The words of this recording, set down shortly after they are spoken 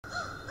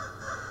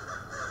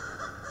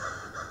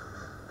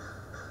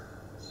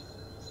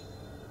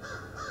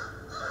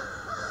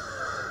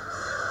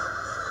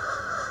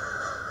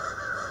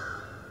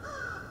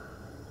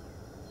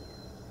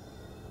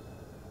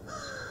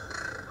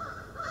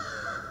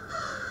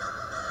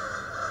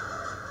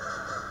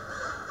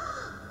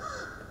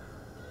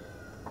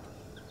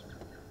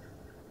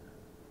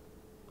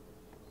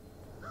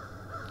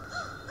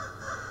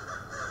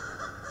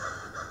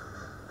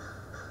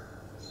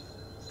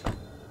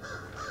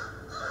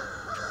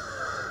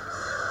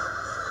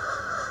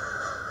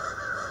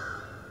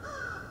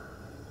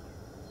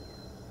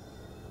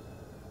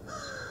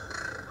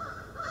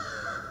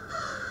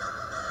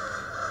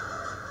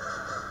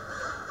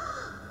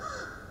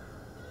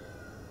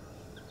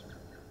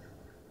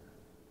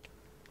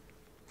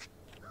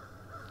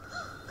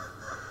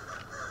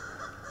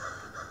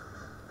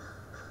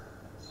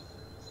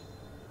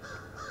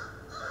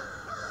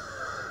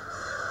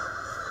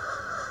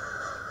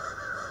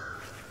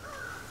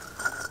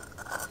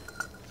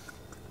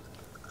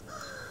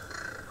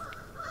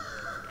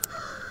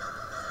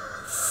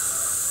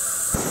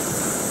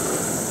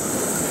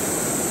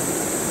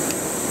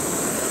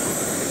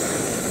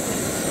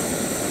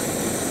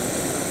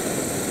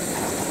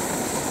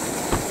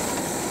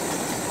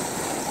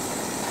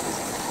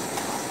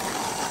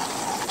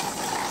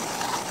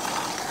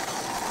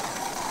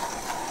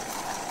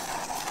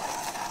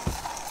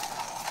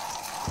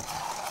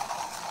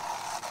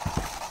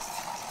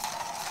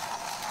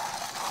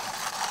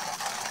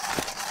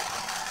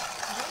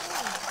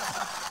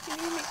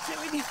you mix it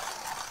with your...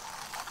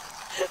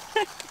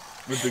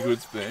 With the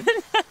good spoon.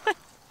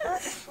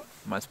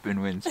 My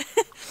spoon wins.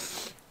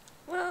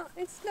 Well,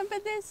 it's not,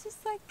 but there's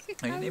just like...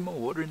 You need more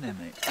water in there,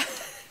 mate.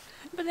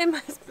 But then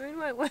my spoon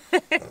won't work.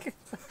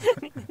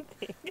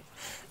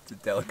 It's a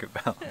delicate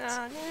balance.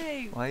 Oh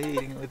no. Why are you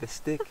eating it with a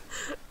stick?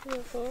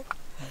 Beautiful.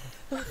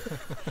 We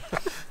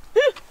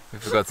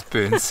forgot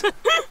spoons.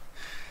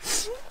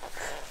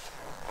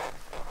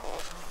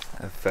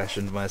 I've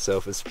fashioned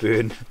myself a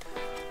spoon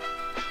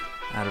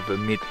out of a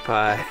meat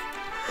pie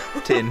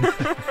tin.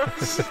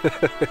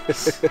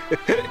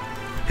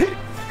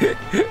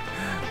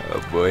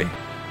 Oh boy.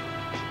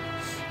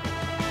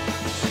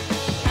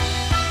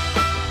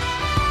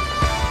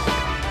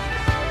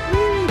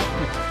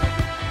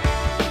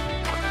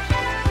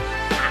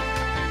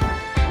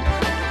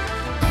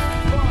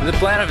 The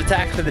plan of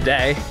attack for the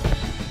day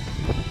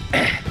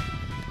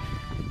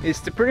is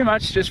to pretty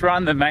much just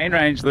run the main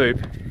range loop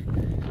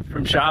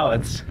from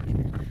Charlotte's,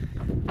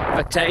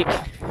 but take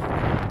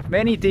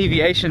many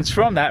deviations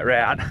from that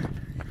route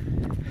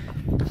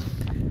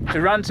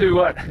to run to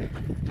what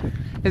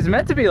is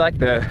meant to be like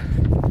the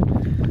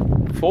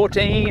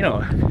 14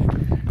 or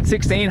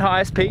 16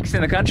 highest peaks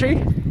in the country.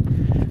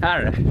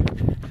 I don't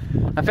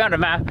know. I found a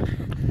map,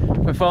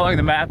 we're following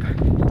the map,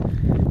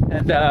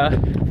 and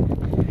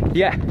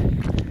yeah,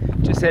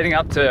 just heading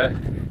up to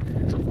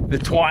the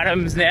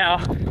Twynams now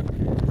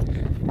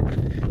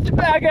to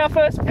bag our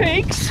first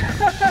peaks.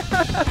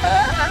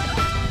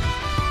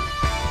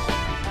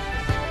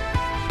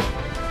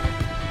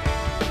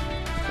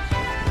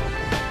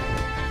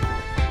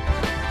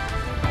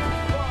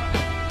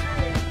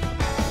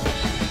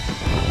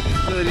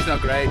 Visibility's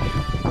not great,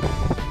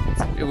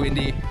 it's a bit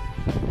windy,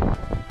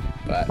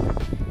 but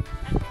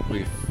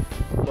we're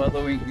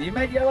following. You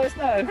made yellow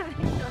snow!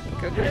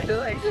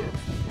 Congratulations!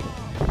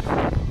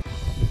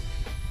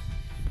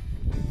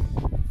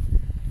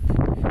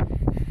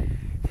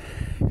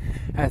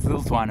 That's a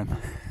little Twynam.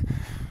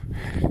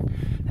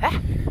 Ah.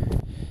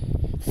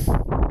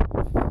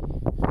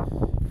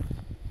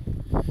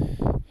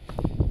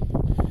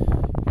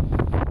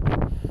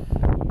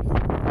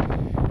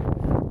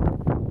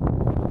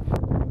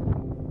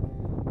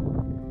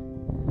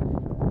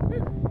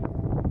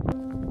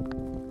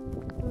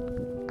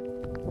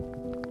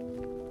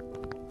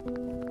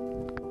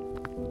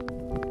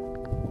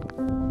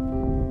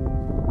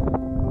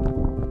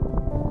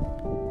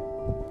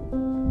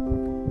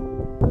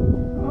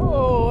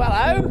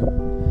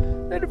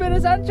 Little bit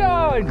of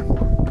sunshine!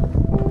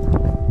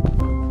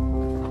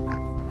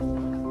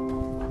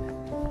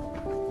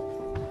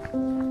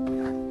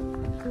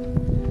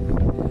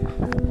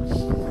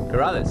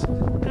 Carruthers.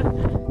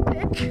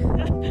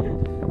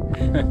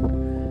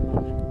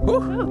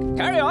 Woo,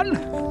 carry on!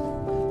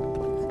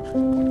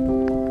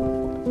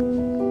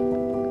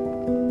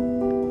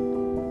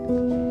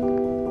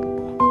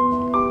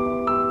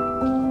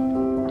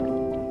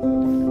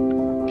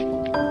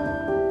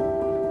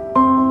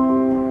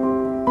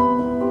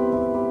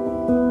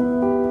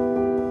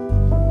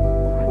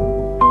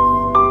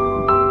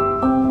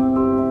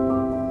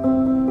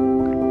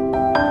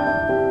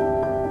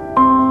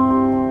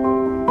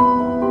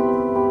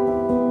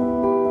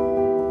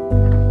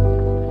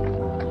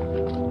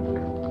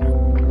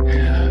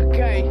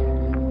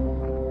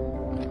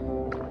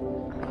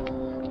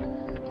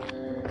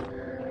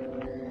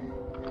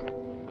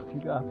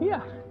 Go up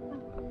here.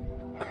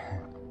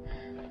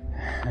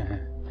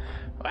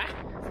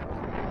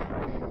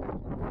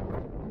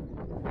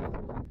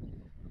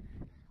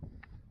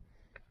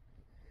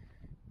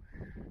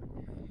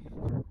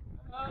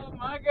 Oh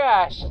my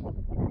gosh.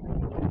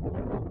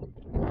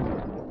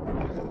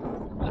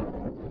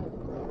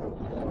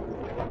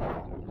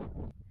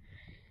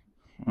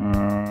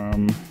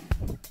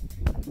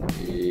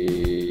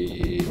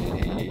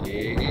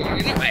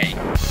 Anyway.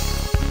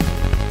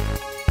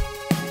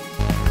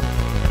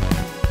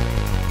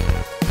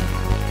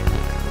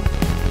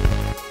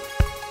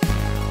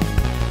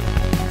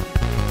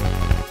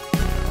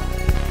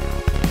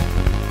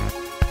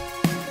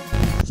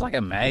 It's like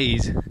a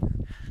maze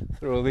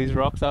through all these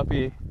rocks up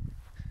here.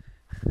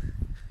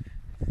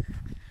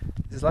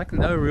 There's like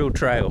no real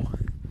trail.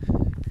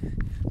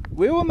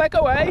 We will make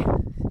our way.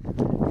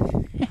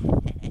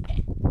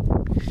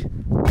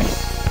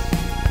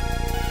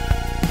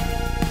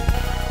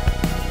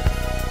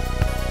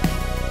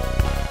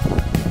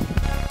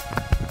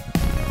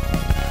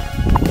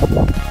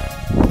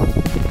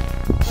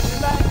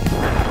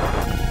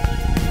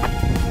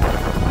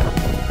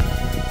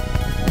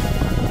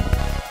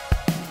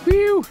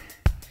 Whew!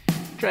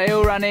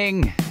 Trail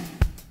running.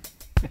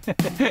 It's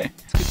good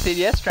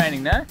CDS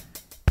training, no?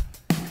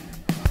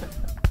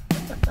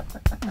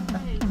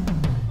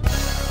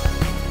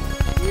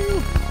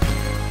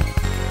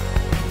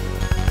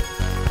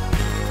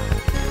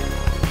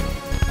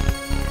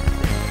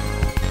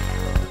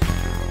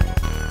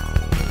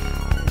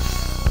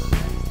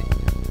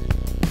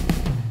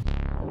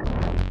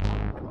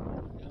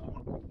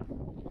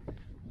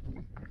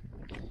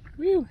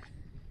 Whew.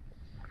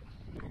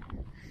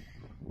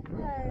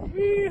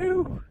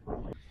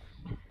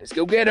 Let's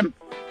go get him.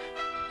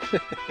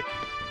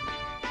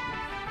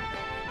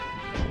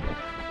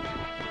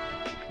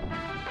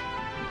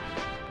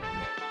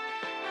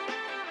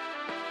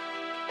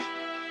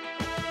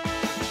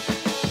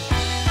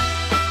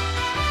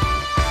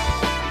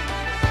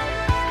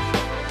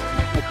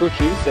 Cool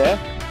shoes there.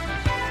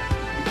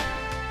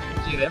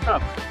 Where'd you get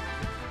them from?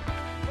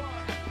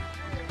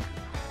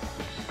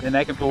 They're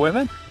making for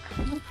women?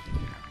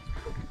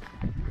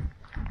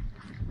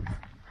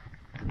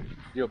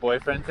 Your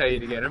boyfriend tell you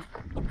to get them?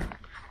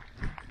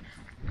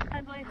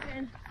 My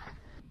boyfriend.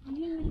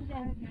 You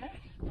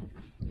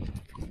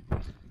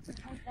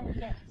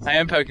I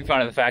am poking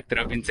fun of the fact that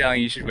I've been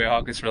telling you should wear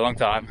Hokas for a long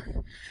time.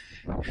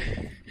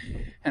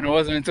 And it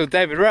wasn't until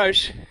David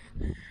Roche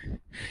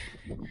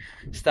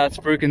starts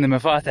spruiking the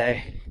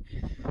Mafate.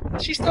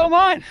 She stole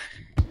mine!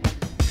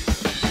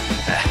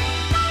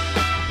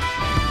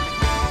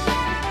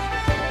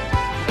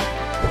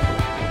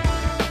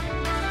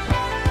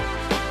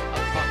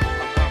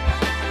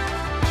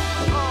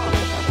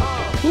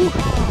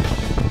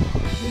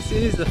 This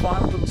is the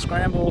final little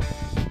scramble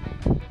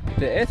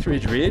to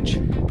Etheridge Ridge.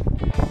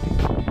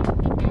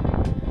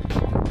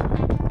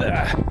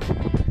 Yeah.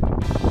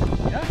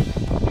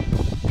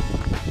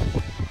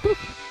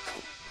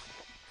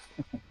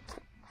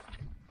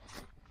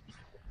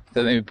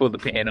 So then we pulled the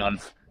pin on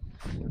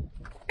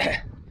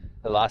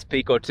the last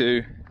peak or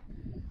two.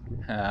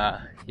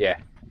 Yeah,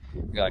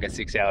 we got like a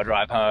 6-hour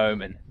drive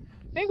home, and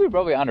I think we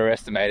probably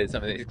underestimated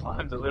some of these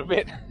climbs a little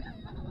bit.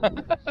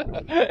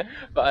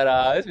 But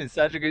it's been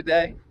such a good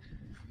day.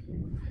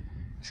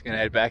 Just gonna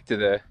head back to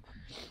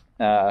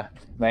the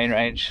main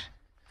range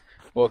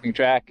walking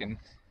track and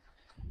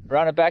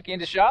run it back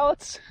into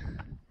Charlotte's.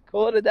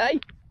 Call it a day.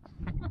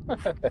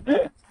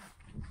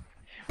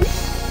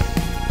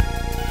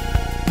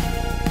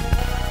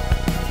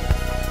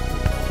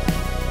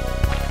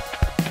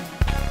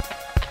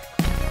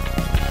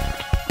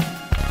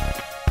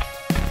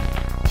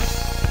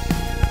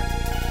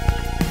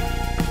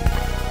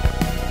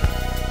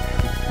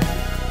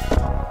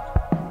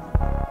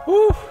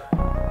 Woo!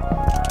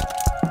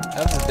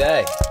 That was a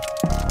day.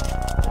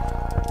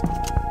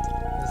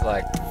 It was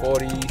like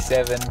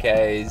 47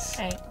 Ks,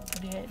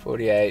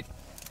 48,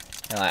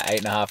 in like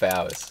 8.5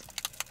 hours.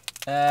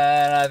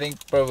 And I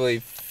think probably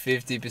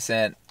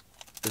 50%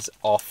 was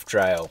off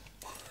trail.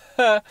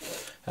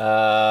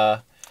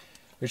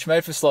 Which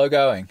made for slow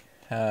going.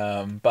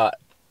 But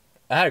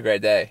I had a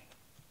great day.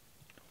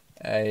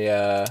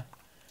 I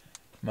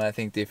might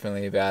think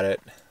differently about it,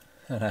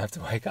 and I have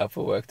to wake up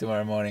for work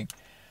tomorrow morning.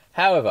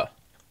 However,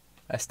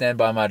 I stand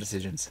by my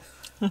decisions.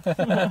 Yeah,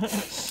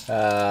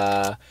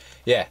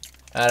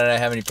 I don't know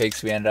how many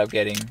peaks we ended up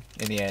getting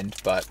in the end,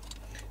 but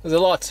it was a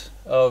lot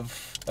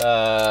of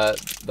the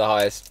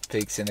highest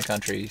peaks in the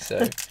country,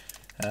 so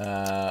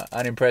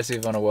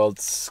unimpressive on a world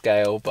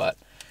scale, but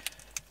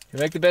you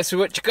make the best of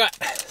what you got.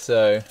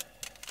 So,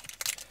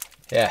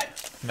 yeah,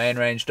 main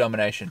range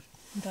domination.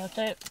 That's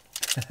it.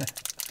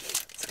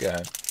 Let's go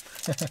home.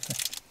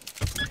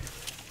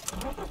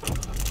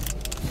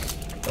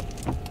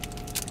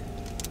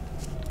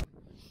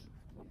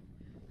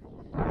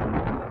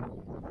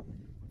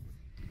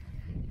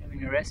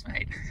 Having a rest,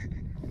 mate.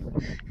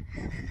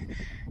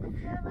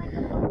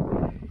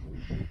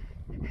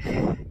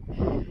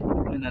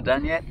 We're not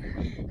done yet?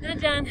 Not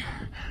done.